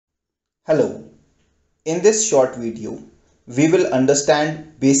Hello, in this short video, we will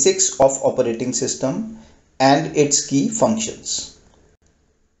understand basics of operating system and its key functions.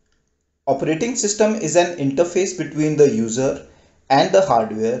 Operating system is an interface between the user and the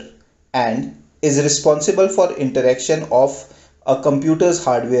hardware and is responsible for interaction of a computer's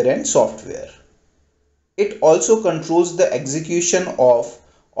hardware and software. It also controls the execution of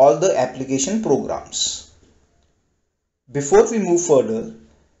all the application programs. Before we move further,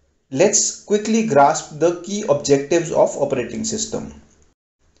 let's quickly grasp the key objectives of operating system.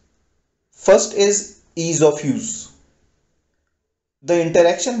 First is ease of use. The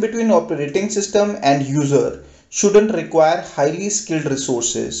interaction between operating system and user shouldn't require highly skilled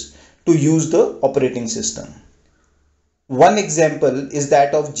resources to use the operating system. One example is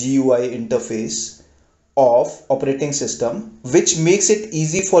that of GUI interface of operating system, which makes it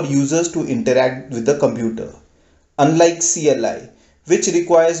easy for users to interact with the computer, unlike CLI, which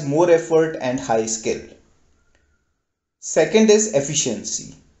requires more effort and high skill. Second is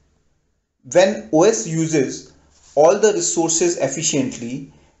efficiency. When OS uses all the resources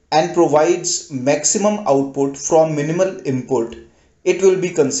efficiently and provides maximum output from minimal input, it will be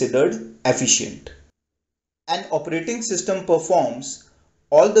considered efficient. An operating system performs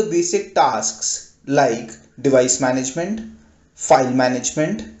all the basic tasks like device management, file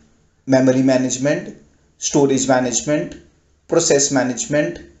management, memory management, storage management, process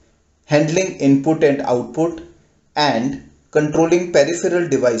management, handling input and output, and controlling peripheral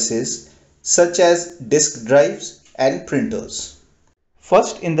devices such as disk drives and printers.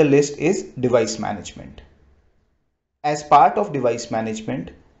 First in the list is device management. As part of device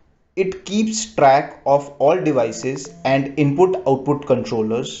management, it keeps track of all devices and input-output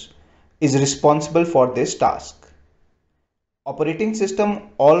controllers is responsible for this task. Operating system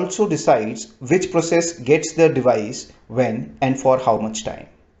also decides which process gets the device when and for how much time.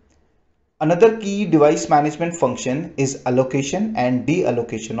 Another key device management function is allocation and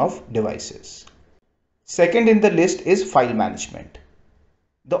deallocation of devices. Second in the list is file management.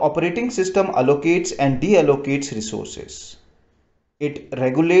 The operating system allocates and deallocates resources. It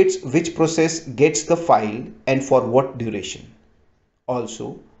regulates which process gets the file and for what duration.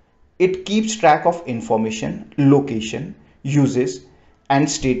 Also, it keeps track of information, location, uses and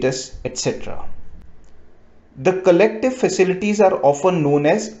status, etc. The collective facilities are often known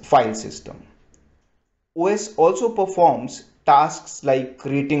as file system. OS also performs tasks like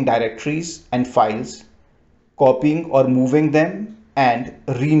creating directories and files, copying or moving them, and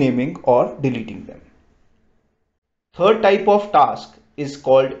renaming or deleting them. Third type of task is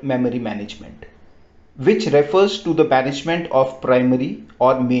called memory management, which refers to the management of primary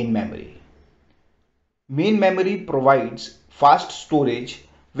or main memory. Main memory provides fast storage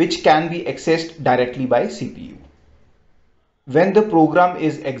which can be accessed directly by CPU. When the program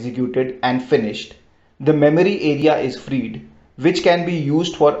is executed and finished, the memory area is freed, which can be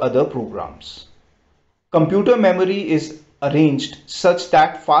used for other programs. Computer memory is arranged such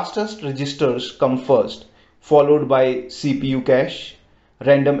that fastest registers come first, followed by CPU cache,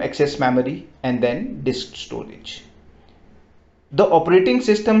 random access memory, and then disk storage. The operating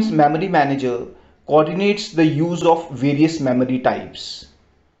system's memory manager coordinates the use of various memory types,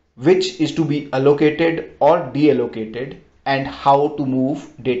 which is to be allocated or deallocated, and how to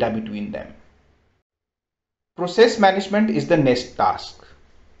move data between them. Process management is the next task.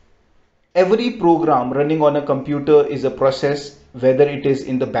 Every program running on a computer is a process, whether it is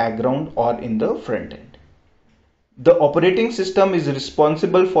in the background or in the front end. The operating system is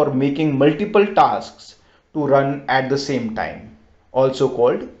responsible for making multiple tasks to run at the same time, also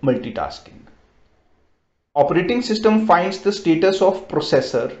called multitasking. Operating system finds the status of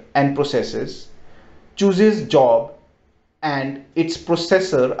processor and processes, chooses job, and its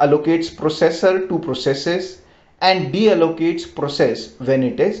processor allocates processor to processes and deallocates process when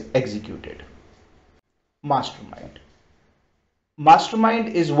it is executed. Mastermind. Mastermind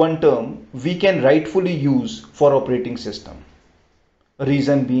is one term we can rightfully use for operating system.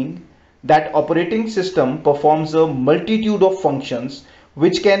 Reason being that operating system performs a multitude of functions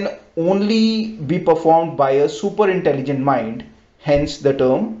which can only be performed by a super intelligent mind, hence the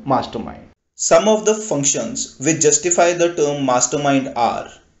term mastermind. Some of the functions which justify the term mastermind are: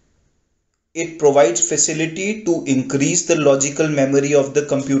 it provides facility to increase the logical memory of the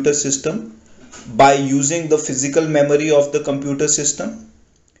computer system by using the physical memory of the computer system.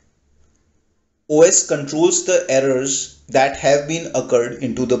 OS controls the errors that have been occurred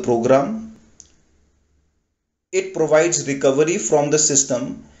into the program. It provides recovery from the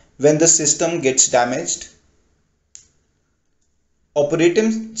system when the system gets damaged.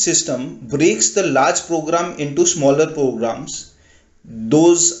 Operating system breaks the large program into smaller programs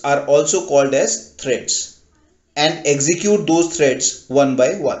Those are also called as threads, and execute those threads one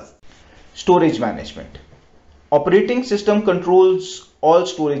by one. Storage management. Operating system controls all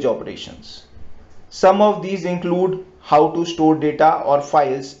storage operations. Some of these include how to store data or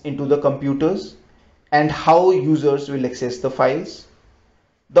files into the computers and how users will access the files.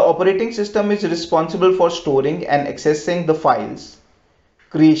 The operating system is responsible for storing and accessing the files,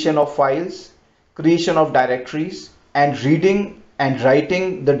 creation of files, creation of directories, and reading and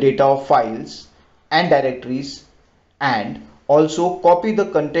writing the data of files and directories, and also copy the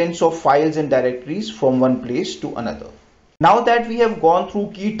contents of files and directories from one place to another. Now that we have gone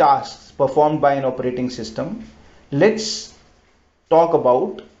through key tasks performed by an operating system, let's talk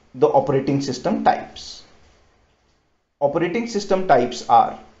about the operating system types. Operating system types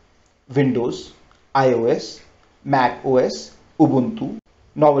are Windows, iOS, Mac OS, Ubuntu,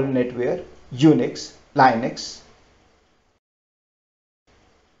 Novel NetWare, Unix, Linux.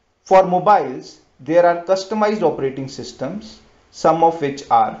 For mobiles, there are customized operating systems, some of which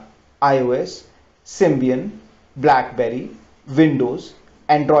are iOS, Symbian, BlackBerry, Windows,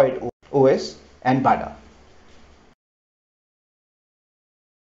 Android OS, and Bada.